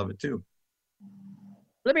business is going to love it too.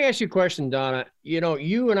 Let me ask you a question, Donna.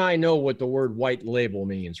 You and I know what the word white label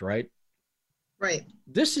means, right? Right.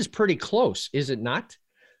 This is pretty close, is it not?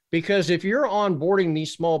 Because if you're onboarding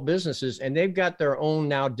these small businesses and they've got their own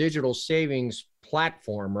now digital savings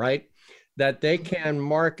platform, right, that they can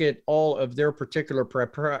market all of their particular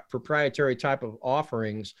proprietary type of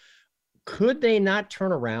offerings, could they not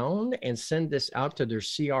turn around and send this out to their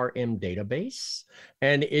CRM database?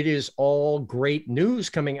 And it is all great news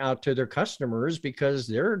coming out to their customers, because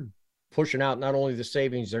they're pushing out not only the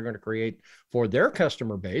savings they're going to create for their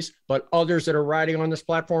customer base, but others that are riding on this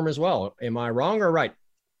platform as well. Am I wrong or right?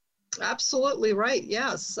 Absolutely right.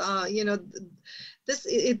 Yes.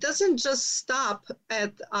 It doesn't just stop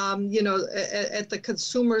at at the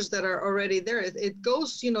consumers that are already there. It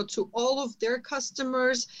goes to all of their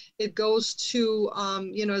customers. It goes to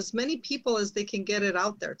as many people as they can get it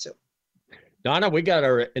out there to. Donna, we got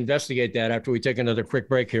to investigate that after we take another quick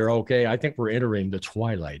break here. Okay. I think we're entering the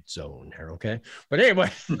twilight zone here. Okay. But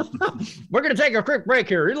anyway, we're going to take a quick break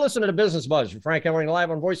here. You're listening to Business Buzz with Frank Hellering,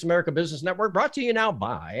 live on Voice America Business Network, brought to you now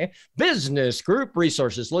by Business Group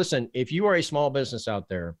Resources. Listen, if you are a small business out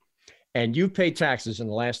there and you've paid taxes in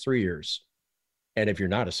the last 3 years, and if you're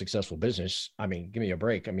not a successful business, give me a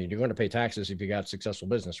break. You're going to pay taxes if you got a successful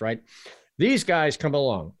business, right? These guys come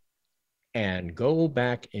along and go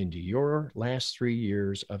back into your last 3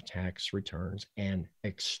 years of tax returns and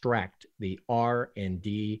extract the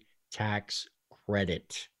R&D tax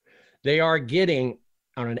credit. They are getting,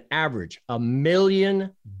 on an average, $1 million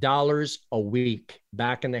a week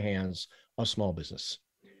back in the hands of small business.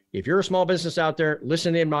 If you're a small business out there,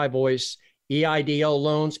 listen in my voice. EIDL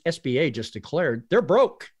loans, SBA just declared they're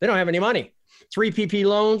broke. They don't have any money. 3PP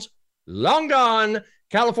loans, long gone.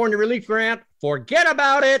 California Relief Grant, forget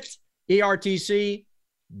about it. ERTC,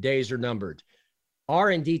 days are numbered.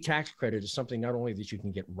 R&D tax credit is something not only that you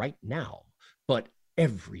can get right now, but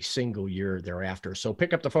every single year thereafter. So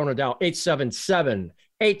pick up the phone and dial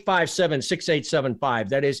 877-857-6875.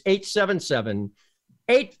 That is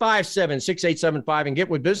 877-857-6875, and get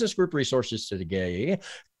with Business Group Resources today.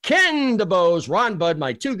 Ken DeBose, Ron Budd,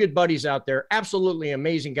 my two good buddies out there, absolutely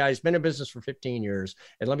amazing guys, been in business for 15 years.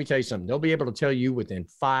 And let me tell you something, they'll be able to tell you within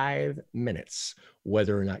 5 minutes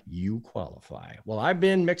whether or not you qualify. Well, I've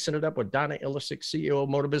been mixing it up with Donna Illisic, CEO of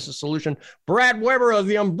MODA Business Solution, Brad Weber of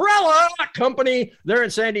the Umbrella Company there in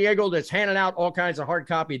San Diego that's handing out all kinds of hard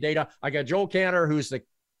copy data. I got Joel Cantor, who's the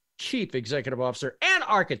Chief Executive Officer and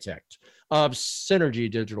Architect of Synergy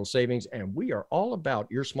Digital Savings, and we are all about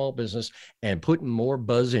your small business and putting more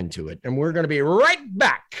buzz into it. And we're going to be right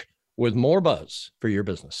back with more buzz for your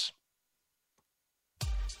business.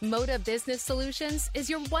 MODA Business Solutions is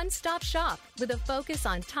your one-stop shop with a focus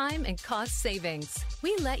on time and cost savings.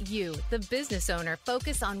 We let you, the business owner,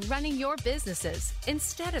 focus on running your businesses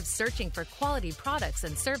instead of searching for quality products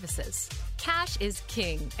and services. Cash is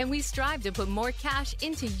king, and we strive to put more cash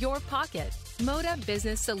into your pocket. MODA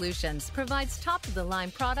Business Solutions provides top-of-the-line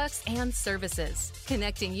products and services,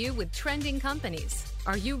 connecting you with trending companies.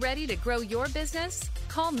 Are you ready to grow your business?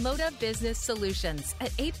 Call MODA Business Solutions at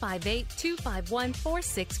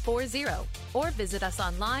 858-251-4640 or visit us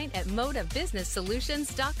online at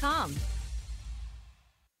modabusinesssolutions.com.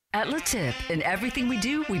 At LaTip, in everything we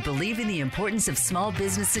do, we believe in the importance of small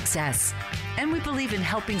business success. And we believe in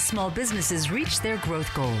helping small businesses reach their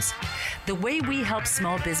growth goals. The way we help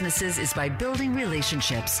small businesses is by building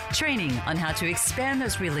relationships, training on how to expand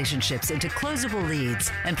those relationships into closable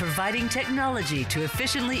leads, and providing technology to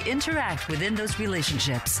efficiently interact within those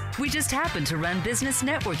relationships. We just happen to run business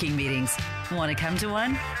networking meetings. Want to come to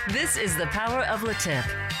one? This is the power of LaTip.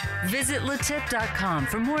 Visit latip.com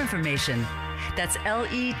for more information. That's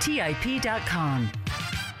LETIP.com.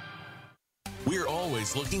 We're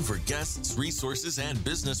always looking for guests, resources, and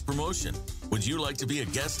business promotion. Would you like to be a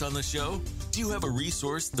guest on the show? Do you have a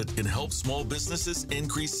resource that can help small businesses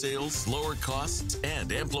increase sales, lower costs,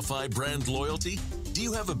 and amplify brand loyalty? Do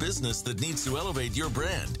you have a business that needs to elevate your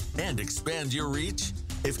brand and expand your reach?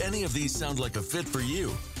 If any of these sound like a fit for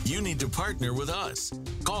you, you need to partner with us.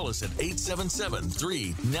 Call us at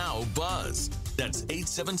 877-3-NOW-BUZZ. That's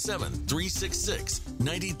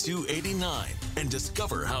 877-366-9289 and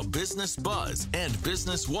discover how Business Buzz and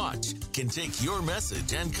Business Watch can take your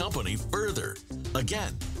message and company further.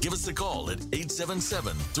 Again, give us a call at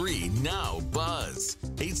 877-3-NOW-BUZZ.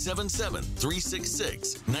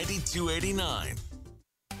 877-366-9289.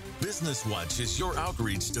 Business Watch is your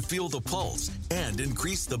outreach to feel the pulse and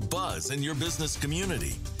increase the buzz in your business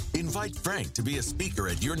community. Invite Frank to be a speaker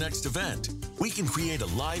at your next event. We can create a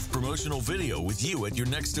live promotional video with you at your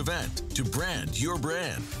next event to brand your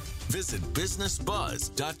brand. Visit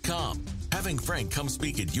businessbuzz.com. Having Frank come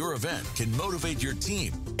speak at your event can motivate your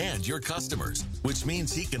team and your customers, which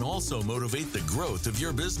means he can also motivate the growth of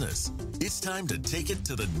your business. It's time to take it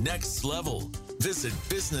to the next level. Visit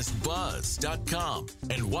businessbuzz.com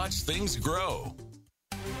and watch things grow.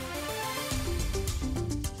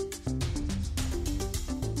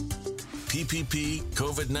 PPP,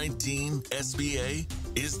 COVID-19, SBA,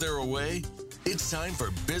 is there a way? It's time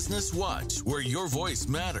for Business Watch, where your voice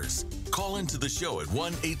matters. Call into the show at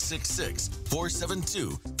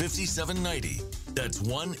 1-866-472-5790. That's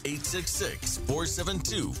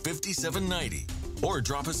 1-866-472-5790. Or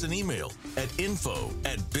drop us an email at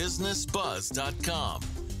info@businessbuzz.com.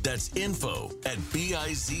 That's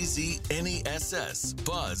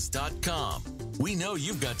info@BIZZNESS-buzz.com. We know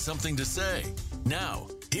you've got something to say. Now,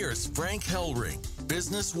 here's Frank Hellring,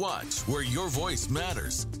 Business Watch, where your voice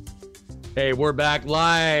matters. Hey, we're back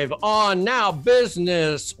live on Now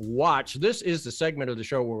Business Watch. This is the segment of the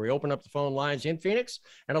show where we open up the phone lines in Phoenix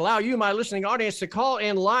and allow you, my listening audience, to call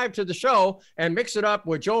in live to the show and mix it up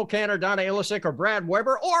with Joel Cantor, Donna Ilisic, or Brad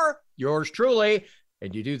Weber, or yours truly.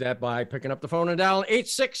 And you do that by picking up the phone and dialing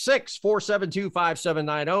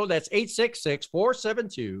 866-472-5790. That's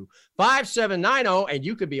 866-472-5790. And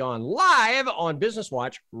you could be on live on Business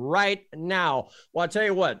Watch right now. Well, I'll tell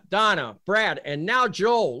you what, Donna, Brad, and now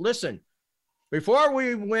Joel, listen. Before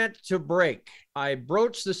we went to break, I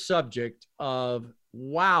broached the subject of,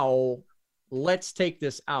 wow, let's take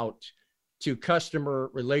this out to customer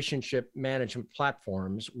relationship management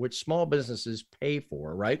platforms, which small businesses pay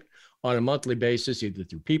for, right? On a monthly basis, either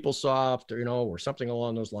through PeopleSoft or, or something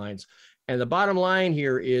along those lines. And the bottom line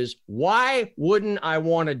here is, why wouldn't I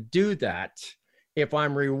want to do that if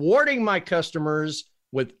I'm rewarding my customers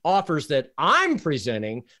with offers that I'm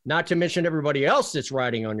presenting, not to mention everybody else that's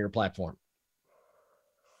riding on your platform?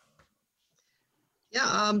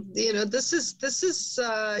 Yeah, this is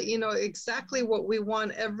exactly what we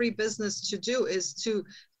want every business to do, is to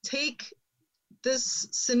take this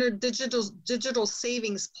digital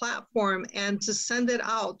savings platform and to send it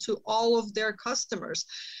out to all of their customers.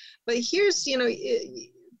 But here's,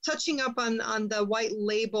 touching up on the white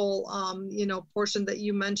label, portion that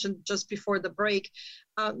you mentioned just before the break.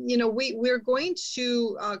 We're going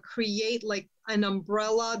to create like an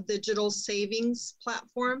umbrella digital savings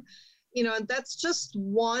platform. And that's just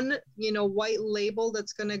one, white label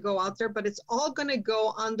that's going to go out there, but it's all going to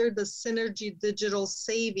go under the Synergy Digital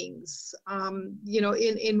Savings,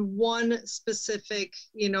 in one specific,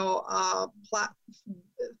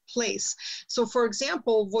 place. So for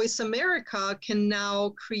example, Voice America can now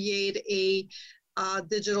create a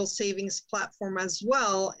digital savings platform as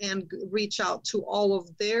well and reach out to all of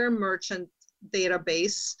their merchant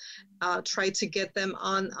database, try to get them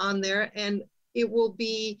on there, and it will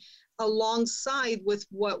be alongside with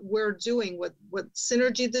what we're doing, what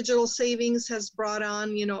Synergy Digital Savings has brought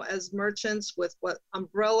on, as merchants, with what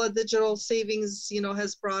Umbrella Digital Savings,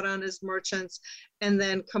 has brought on as merchants, and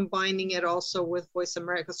then combining it also with Voice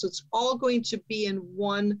America. So it's all going to be in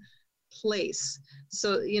one place.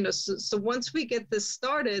 So, so once we get this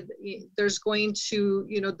started, there's going to,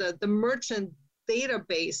 the merchant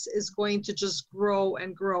database is going to just grow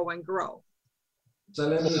and grow and grow. So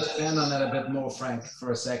let me expand on that a bit more, Frank,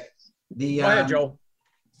 for a sec. Go ahead, Joe.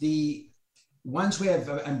 once we have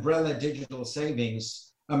umbrella digital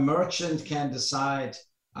savings, a merchant can decide,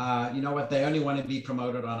 you know what, they only want to be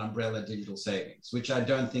promoted on umbrella digital savings, which I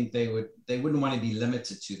don't think they wouldn't want to be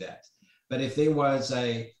limited to that. But if there was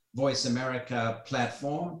a Voice America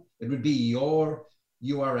platform, it would be your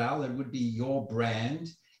URL, it would be your brand.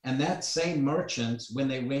 And that same merchant, when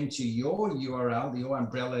they went to your URL, your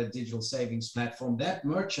umbrella digital savings platform, that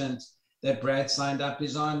merchant that Brad signed up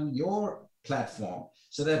is on your platform.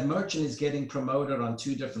 So that merchant is getting promoted on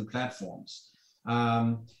two different platforms.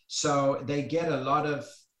 So they get a lot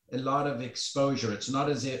of exposure. It's not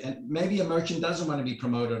as if, and maybe a merchant doesn't want to be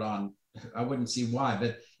promoted on, I wouldn't see why,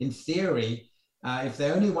 but in theory, if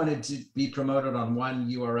they only wanted to be promoted on one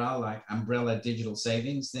URL like Umbrella Digital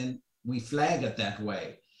Savings, then we flag it that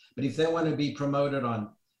way. But if they want to be promoted on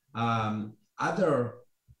other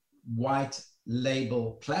white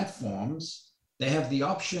label platforms, they have the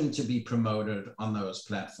option to be promoted on those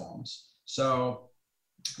platforms. So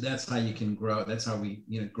that's how you can grow. That's how we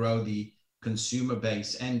grow the consumer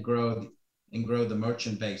base and grow the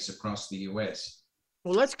merchant base across the US.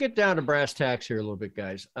 Well, let's get down to brass tacks here a little bit,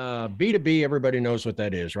 guys. B2B, everybody knows what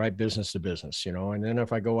that is, right? Business to business, and then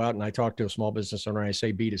if I go out and I talk to a small business owner and I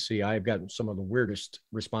say B2C, I've gotten some of the weirdest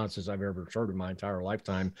responses I've ever heard in my entire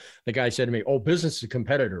lifetime. The guy said to me, "Oh, business is a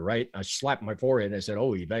competitor, right?" I slapped my forehead and I said,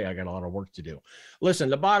 "Oh, eBay, I got a lot of work to do." Listen,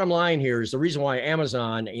 the bottom line here is the reason why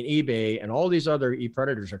Amazon and eBay and all these other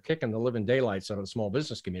e-predators are kicking the living daylights out of the small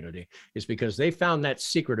business community is because they found that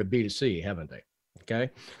secret of B2C, haven't they?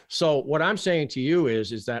 Okay. So what I'm saying to you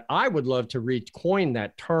is that I would love to recoin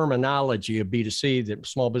that terminology of B2C that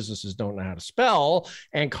small businesses don't know how to spell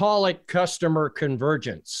and call it customer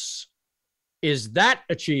convergence. Is that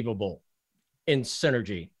achievable in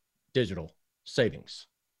Synergy Digital Savings?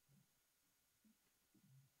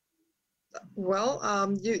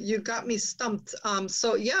 Well, you got me stumped.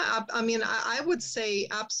 So yeah, I mean, I would say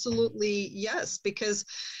absolutely yes, because,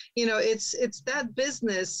 it's that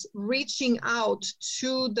business reaching out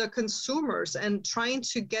to the consumers and trying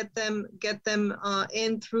to get them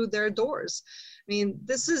in through their doors. I mean,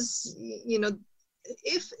 this is,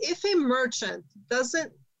 if a merchant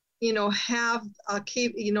doesn't,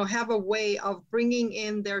 have a way of bringing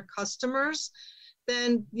in their customers,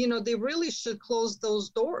 then they really should close those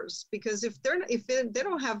doors, because if they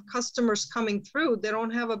don't have customers coming through, they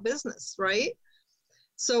don't have a business, right?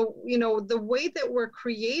 So the way that we're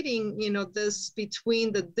creating this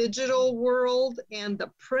between the digital world and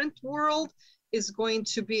the print world is going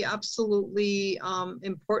to be absolutely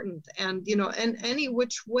important, and and any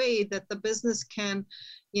which way that the business can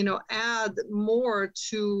add more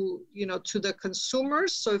to to the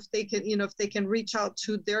consumers. So if they can reach out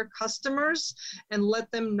to their customers and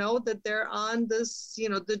let them know that they're on this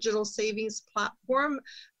digital savings platform,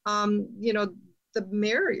 the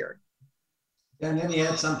merrier. Yeah, and let me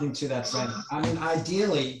add something to that, Frank. I mean,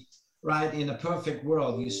 ideally, right, in a perfect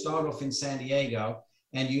world, you start off in San Diego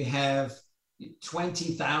and you have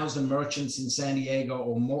 20,000 merchants in San Diego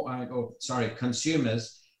or more,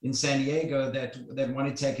 consumers in San Diego that want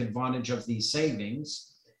to take advantage of these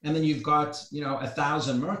savings. And then you've got,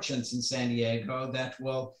 1,000 merchants in San Diego that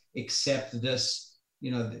will accept this,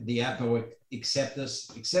 the app, or accept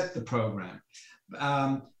the program.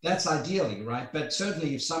 That's ideally, right? But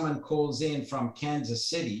certainly if someone calls in from Kansas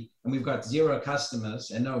City and we've got 0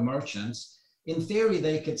 customers and no merchants, in theory,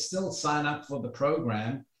 they could still sign up for the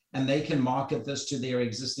program and they can market this to their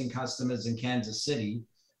existing customers in Kansas City.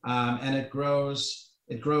 And it grows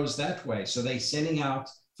that way. So they're sending out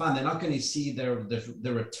fund. They're not going to see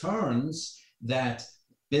the returns that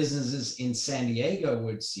businesses in San Diego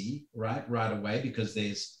would see right away, because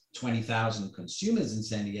there's 20,000 consumers in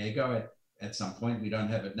San Diego at some point. We don't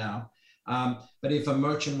have it now. But if a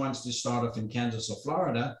merchant wants to start off in Kansas or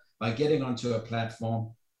Florida by getting onto a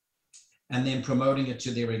platform and then promoting it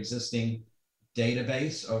to their existing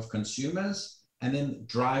database of consumers and then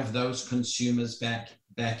drive those consumers back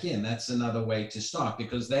in, that's another way to start,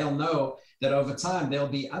 because they'll know that over time there'll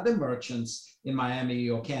be other merchants in Miami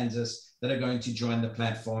or Kansas that are going to join the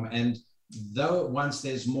platform. And though once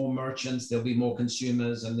there's more merchants, there'll be more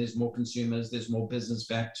consumers, and there's more consumers, there's more business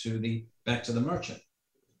back to the merchant.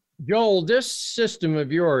 Joel, this system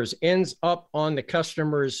of yours ends up on the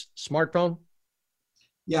customer's smartphone?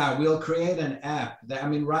 Yeah, we'll create an app that,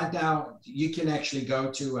 right now you can actually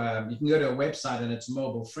go to a website and it's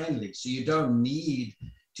mobile friendly. So you don't need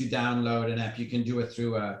to download an app. You can do it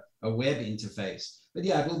through a web interface. But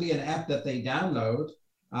yeah, it will be an app that they download,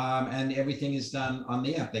 and everything is done on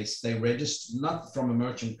the app. They register, not from a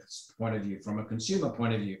merchant point of view, from a consumer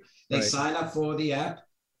point of view. They Right. sign up for the app.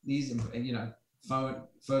 These, phone,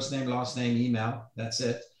 first name, last name, email. That's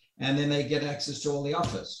it. and then they get access to all the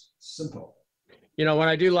offers. Simple. You know, when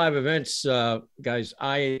I do live events, guys,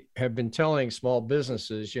 I have been telling small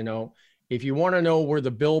businesses, you know, if you want to know where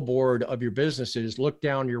the billboard of your business is, look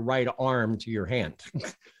down your right arm to your hand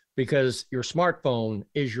because your smartphone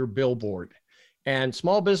is your billboard. And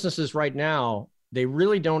small businesses right now, they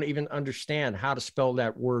really don't even understand how to spell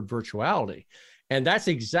that word virtuality. And that's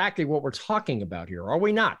exactly what we're talking about here, are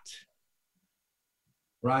we not?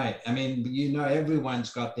 Right. I mean, you know,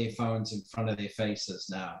 everyone's got their phones in front of their faces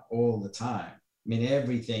now all the time. I mean,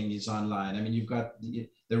 everything is online. I mean, you've got the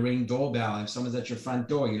Ring doorbell. If someone's at your front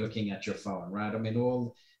door, you're looking at your phone, right? I mean,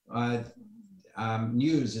 all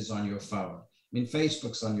news is on your phone. I mean,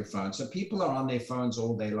 Facebook's on your phone. So people are on their phones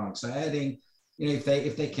all day long. So adding, you know,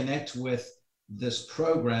 if they connect with this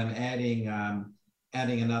program, adding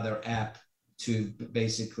another app to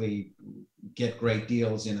basically get great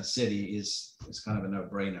deals in a city is kind of a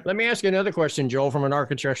no-brainer. Let me ask you another question, Joel, from an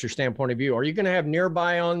architecture standpoint of view. Are you going to have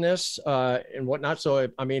nearby on this and whatnot? So,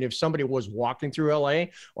 I mean, if somebody was walking through LA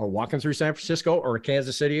or walking through San Francisco or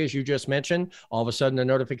Kansas City, as you just mentioned, all of a sudden the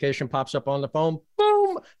notification pops up on the phone,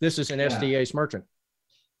 boom, this is an SDA merchant.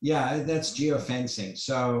 Yeah, that's geofencing.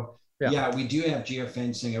 So, yeah, we do have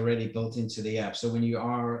geofencing already built into the app. So when you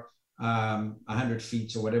are 100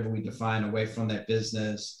 feet or whatever we define away from that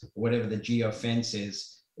business, whatever the geofence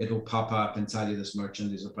is, it'll pop up and tell you this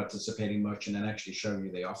merchant is a participating merchant and actually show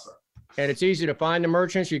you the offer. And it's easy to find the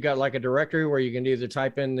merchants. You got like a directory where you can either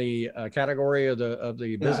type in the category of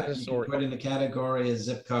the business or put in the category, a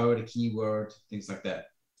zip code, a keyword, things like that.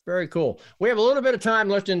 Very cool. We have a little bit of time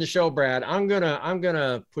left in the show, Brad. I'm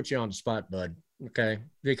gonna put you on the spot, bud. Okay,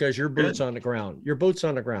 because your boots on the ground. Your boots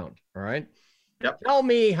on the ground. All right. Yep. Tell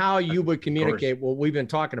me how you would communicate what we've been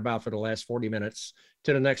talking about for the last 40 minutes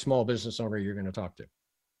to the next small business owner you're going to talk to.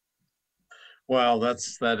 Well, that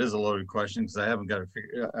is a loaded question because I haven't got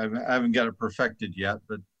it perfected yet.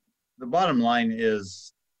 But the bottom line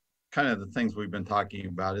is kind of the things we've been talking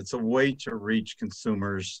about. It's a way to reach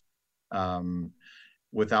consumers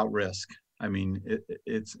without risk. I mean,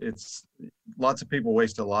 it's lots of people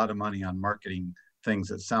waste a lot of money on marketing things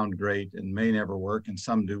that sound great and may never work, and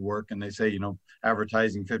some do work. And they say, you know,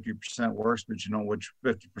 advertising 50% works, but you know which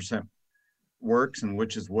 50% works and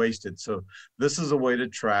which is wasted. So this is a way to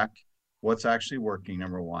track what's actually working.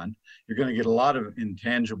 Number one, you're going to get a lot of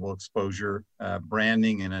intangible exposure,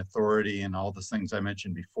 branding and authority and all the things I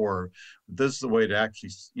mentioned before. This is a way to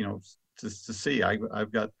actually, you know, to see.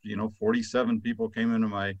 I've got, you know, 47 people came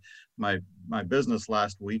into my business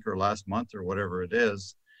last week or last month or whatever it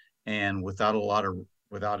is. And without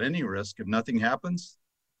any risk, if nothing happens,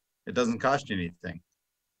 it doesn't cost you anything.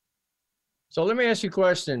 So let me ask you a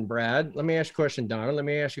question, Brad. Let me ask you a question, Donna. Let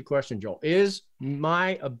me ask you a question, Joel. Is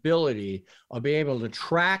my ability of being able to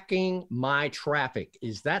tracking my traffic,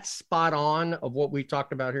 is that spot on of what we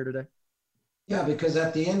talked about here today? Yeah, because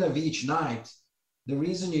at the end of each night, the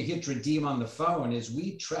reason you hit redeem on the phone is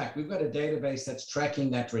we've got a database that's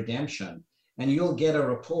tracking that redemption. And you'll get a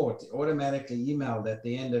report automatically emailed at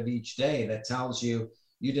the end of each day that tells you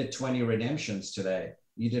you did 20 redemptions today.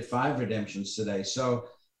 You did 5 redemptions today. So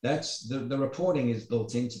that's the reporting is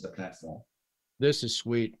built into the platform. This is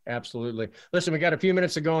sweet. Absolutely. Listen, we got a few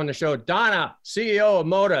minutes to go on the show. Donna, CEO of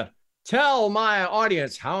MODA, tell my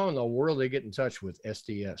audience how in the world they get in touch with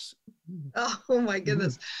SDS. Oh my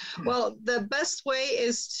goodness. Well, the best way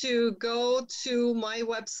is to go to my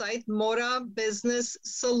website,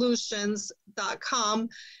 modabusinesssolutions.com,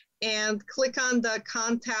 and click on the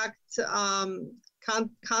contact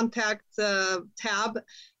tab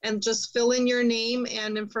and just fill in your name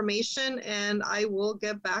and information, and I will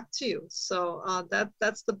get back to you. So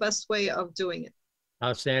that's the best way of doing it.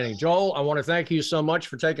 Outstanding. Joel, I want to thank you so much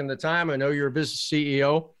for taking the time. I know you're a business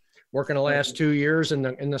CEO working the last 2 years in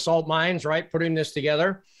the salt mines, right? Putting this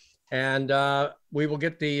together. And we will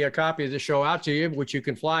get the copy of the show out to you, which you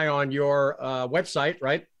can fly on your website,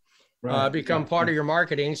 right? Become part of your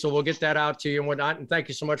marketing. So we'll get that out to you and whatnot. And thank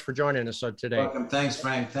you so much for joining us today. Welcome. Thanks,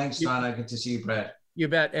 Frank. Thanks, Donna. Good to see you, Brad. You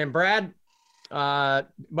bet. And Brad,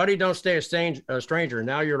 buddy, don't stay a stranger.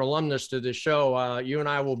 Now you're an alumnus to this show. You and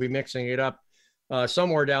I will be mixing it up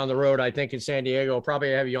somewhere down the road, I think in San Diego. I'll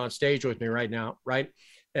probably have you on stage with me right now, right?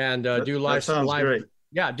 And do some live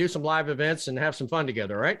events and have some fun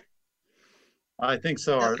together, right? I think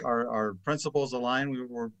so. Our principles align.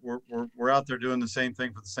 We're out there doing the same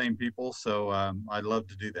thing for the same people. So I'd love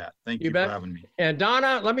to do that. Thank you for having me. And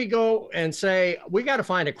Donna, let me go and say, we got to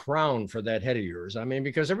find a crown for that head of yours. I mean,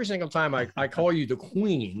 because every single time I call you the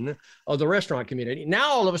queen of the restaurant community, now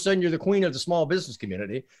all of a sudden you're the queen of the small business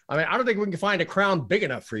community. I mean, I don't think we can find a crown big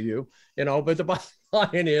enough for you, you know, but the bottom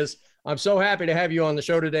line is I'm so happy to have you on the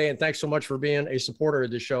show today, and thanks so much for being a supporter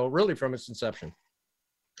of the show, really from its inception.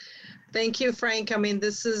 Thank you, Frank. I mean,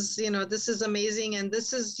 this is amazing. And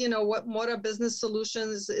this is, what MODA Business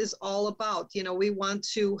Solutions is all about. We want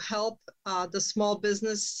to help the small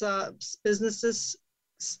businesses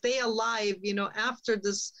stay alive, after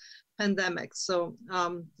this pandemic. So,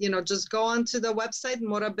 just go onto the website,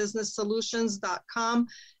 modabusinesssolutions.com,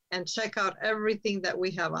 and check out everything that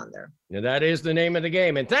we have on there. Now, that is the name of the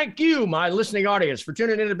game. And thank you, my listening audience, for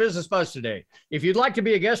tuning into Business Buzz today. If you'd like to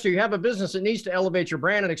be a guest or you have a business that needs to elevate your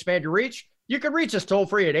brand and expand your reach, you can reach us toll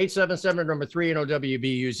free at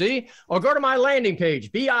 877-3NOWBUZ, or go to my landing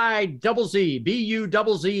page,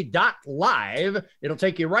 BIZZBUZZ.live. It'll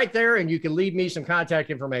take you right there, and you can leave me some contact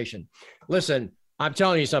information. Listen, I'm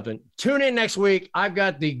telling you something. Tune in next week. I've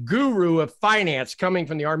got the guru of finance coming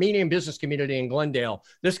from the Armenian business community in Glendale.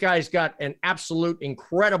 This guy's got an absolute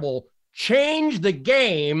incredible change the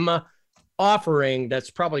game offering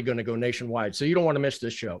that's probably going to go nationwide. So you don't want to miss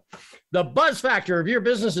this show. The buzz factor of your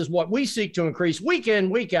business is what we seek to increase week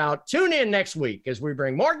in, week out. Tune in next week as we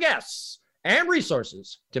bring more guests and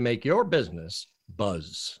resources to make your business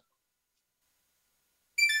buzz.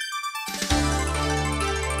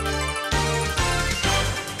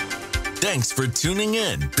 Thanks for tuning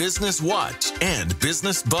in Business Watch and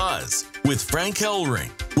Business Buzz with Frank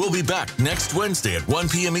Hellring. We'll be back next Wednesday at 1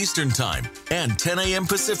 p.m. Eastern Time and 10 a.m.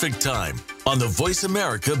 Pacific Time on the Voice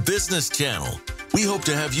America Business Channel. We hope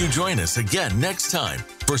to have you join us again next time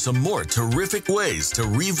for some more terrific ways to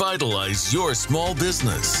revitalize your small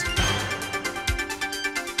business.